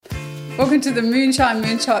Welcome to the Moonshine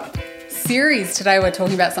Moonshot series. Today we're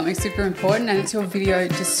talking about something super important, and it's your video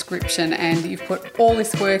description. And you've put all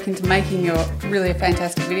this work into making your really a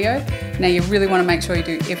fantastic video. Now you really want to make sure you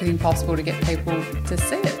do everything possible to get people to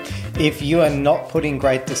see it. If you are not putting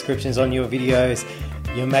great descriptions on your videos,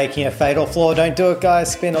 you're making a fatal flaw. Don't do it,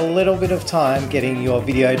 guys. Spend a little bit of time getting your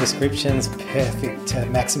video descriptions perfect to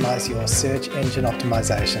maximize your search engine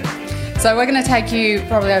optimization. So we're going to take you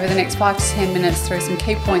probably over the next 5 to 10 minutes through some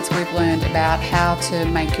key points we've learned about how to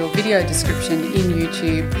make your video description in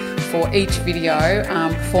YouTube for each video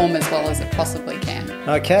perform as well as it possibly can.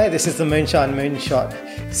 Okay, this is the Moonshine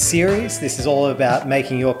Moonshot series. This is all about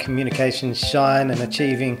making your communications shine and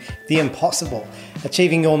achieving the impossible,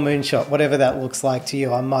 achieving your moonshot, whatever that looks like to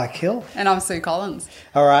you. I'm Mike Hill. And I'm Sue Collins.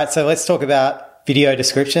 All right, so let's talk about video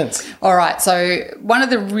descriptions. All right, so one of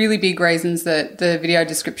the really big reasons that the video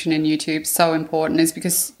description in YouTube is so important is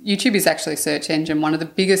because YouTube is actually a search engine, one of the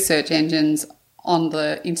biggest search engines on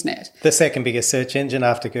the internet. The second biggest search engine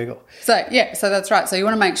after Google. So that's right. So you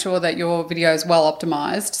want to make sure that your video is well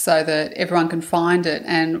optimized so that everyone can find it.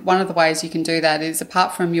 And one of the ways you can do that is,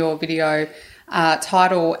 apart from your video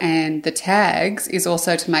title and the tags, is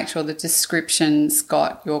also to make sure the description's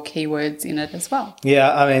got your keywords in it as well.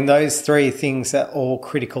 Yeah, I mean, those three things are all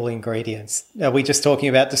critical ingredients. Are we just talking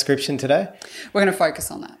about description today? We're going to focus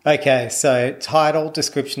on that. Okay, so title,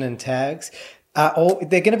 description and tags.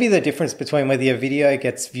 They're going to be the difference between whether your video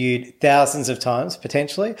gets viewed thousands of times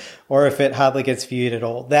potentially, or if it hardly gets viewed at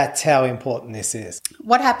all. That's how important this is.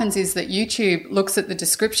 What happens is that YouTube looks at the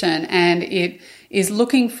description and it is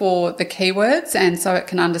looking for the keywords, and so it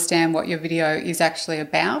can understand what your video is actually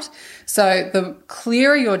about. So the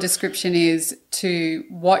clearer your description is to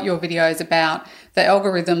what your video is about, the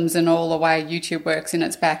algorithms and all the way YouTube works in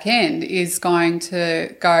its back end is going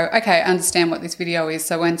to go, okay, understand what this video is.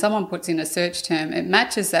 So when someone puts in a search term, it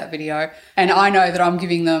matches that video, and I know that I'm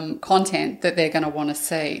giving them content that they're going to want to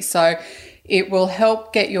see. So it will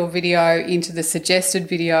help get your video into the suggested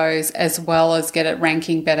videos as well as get it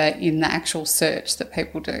ranking better in the actual search that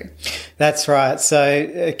people do. That's right.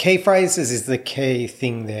 So key phrases is the key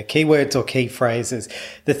thing there. Keywords or key phrases,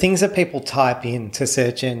 the things that people type into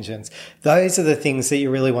search engines, those are the things that you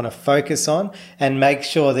really want to focus on, and make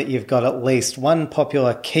sure that you've got at least one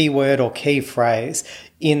popular keyword or key phrase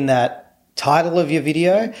in that title of your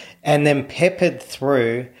video, and then peppered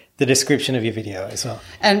through the description of your video as well.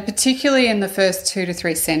 And particularly in the first 2 to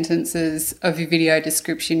 3 sentences of your video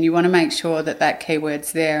description, you want to make sure that that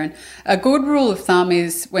keyword's there. And a good rule of thumb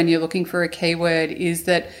is, when you're looking for a keyword, is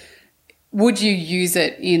that would you use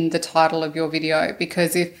it in the title of your video?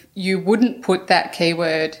 Because if you wouldn't put that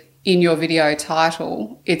keyword in your video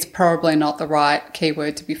title, it's probably not the right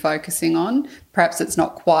keyword to be focusing on. Perhaps it's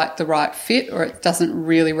not quite the right fit, or it doesn't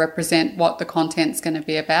really represent what the content's going to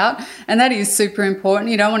be about. And that is super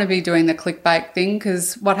important. You don't want to be doing the clickbait thing,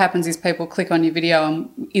 because what happens is people click on your video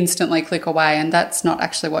and instantly click away, and that's not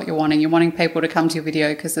actually what you're wanting. You're wanting people to come to your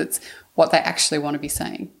video because it's what they actually want to be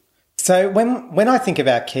seeing. So when I think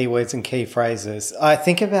about keywords and key phrases, I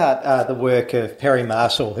think about the work of Perry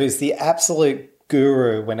Marshall, who's the absolute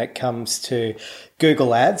guru when it comes to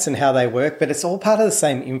Google Ads and how they work, but it's all part of the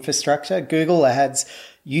same infrastructure. Google Ads,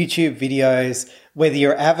 YouTube videos, whether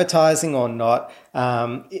you're advertising or not,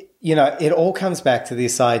 it all comes back to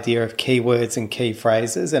this idea of keywords and key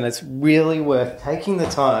phrases, and it's really worth taking the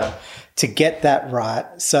time to get that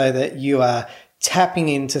right so that you are tapping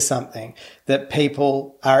into something that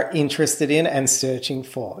people are interested in and searching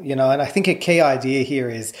for, and I think a key idea here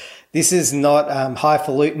is this is not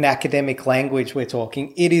highfalutin academic language we're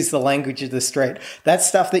talking. It is the language of the street. That's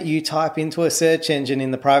stuff that you type into a search engine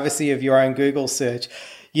in the privacy of your own Google search.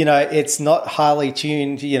 It's not highly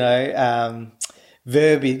tuned,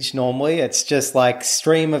 verbiage normally. It's just like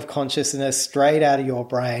stream of consciousness straight out of your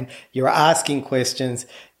brain. You're asking questions.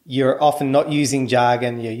 You're often not using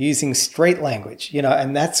jargon. You're using street language,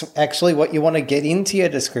 and that's actually what you want to get into your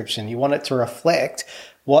description. You want it to reflect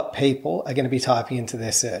what people are going to be typing into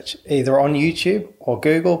their search, either on YouTube or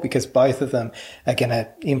Google, because both of them are going to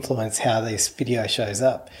influence how this video shows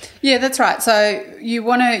up. Yeah, that's right. So you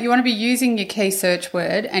want to be using your key search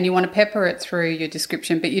word, and you want to pepper it through your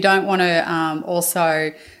description, but you don't want to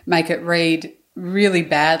also make it read really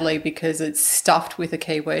badly because it's stuffed with a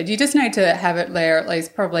keyword. You just need to have it there at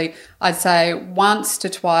least probably, I'd say, once to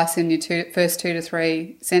twice in your first 2 to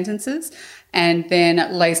 3 sentences, and then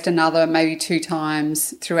at least another maybe 2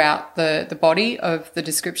 times throughout the body of the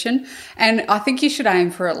description. And I think you should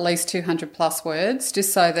aim for at least 200 plus words,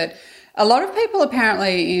 just so that A lot of people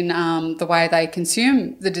apparently in the way they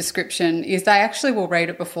consume the description is they actually will read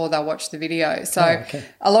it before they'll watch the video. So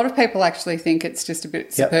a lot of people actually think it's just a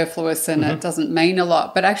bit superfluous and it doesn't mean a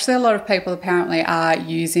lot. But actually a lot of people apparently are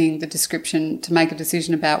using the description to make a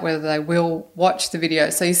decision about whether they will watch the video.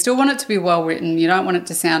 So you still want it to be well written. You don't want it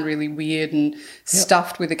to sound really weird and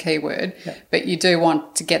stuffed with a keyword, but you do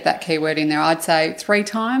want to get that keyword in there. I'd say 3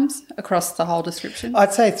 times across the whole description.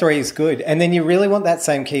 I'd say 3 is good. And then you really want that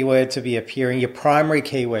same keyword to be appearing, your primary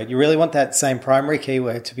keyword. You really want that same primary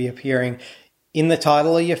keyword to be appearing in the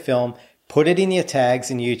title of your film. Put it in your tags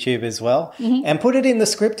in YouTube as well, and put it in the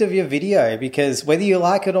script of your video, because whether you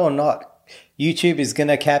like it or not, YouTube is going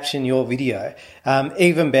to caption your video.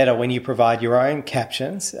 Even better when you provide your own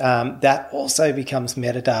captions. That also becomes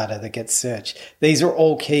metadata that gets searched. These are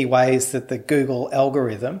all key ways that the Google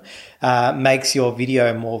algorithm makes your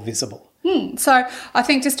video more visible. So I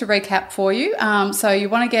think just to recap for you, so you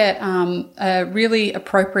want to get a really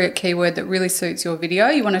appropriate keyword that really suits your video.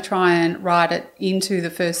 You want to try and write it into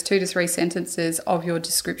the first 2 to 3 sentences of your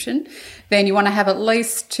description. Then you want to have at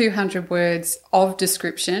least 200 words of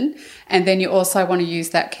description. And then you also want to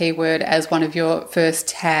use that keyword as one of your first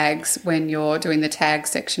tags when you're doing the tag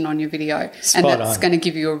section on your video. And that's going to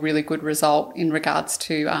give you a really good result in regards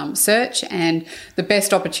to search, and the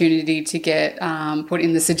best opportunity to get put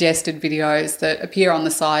in the suggested videos that appear on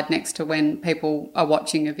the side next to when people are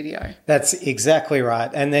watching a video. That's exactly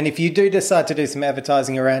right. And then if you do decide to do some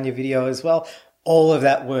advertising around your video as well, all of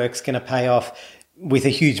that work's going to pay off with a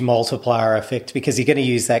huge multiplier effect, because you're going to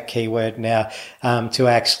use that keyword now to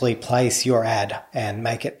actually place your ad and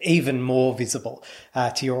make it even more visible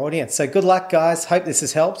to your audience. So good luck, guys. Hope this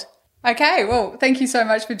has helped. Okay, well, thank you so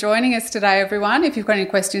much for joining us today, everyone. If you've got any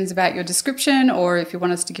questions about your description, or if you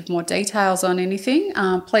want us to give more details on anything,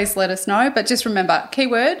 please let us know. But just remember,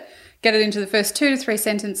 keyword, get it into the first 2 to 3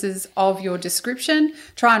 sentences of your description.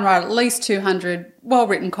 Try and write at least 200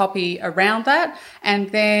 well-written copy around that, and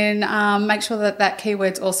then make sure that that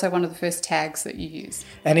keyword's also one of the first tags that you use.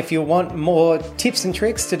 And if you want more tips and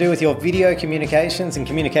tricks to do with your video communications and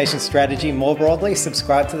communication strategy more broadly,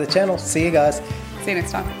 subscribe to the channel. See you guys. See you next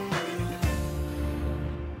time.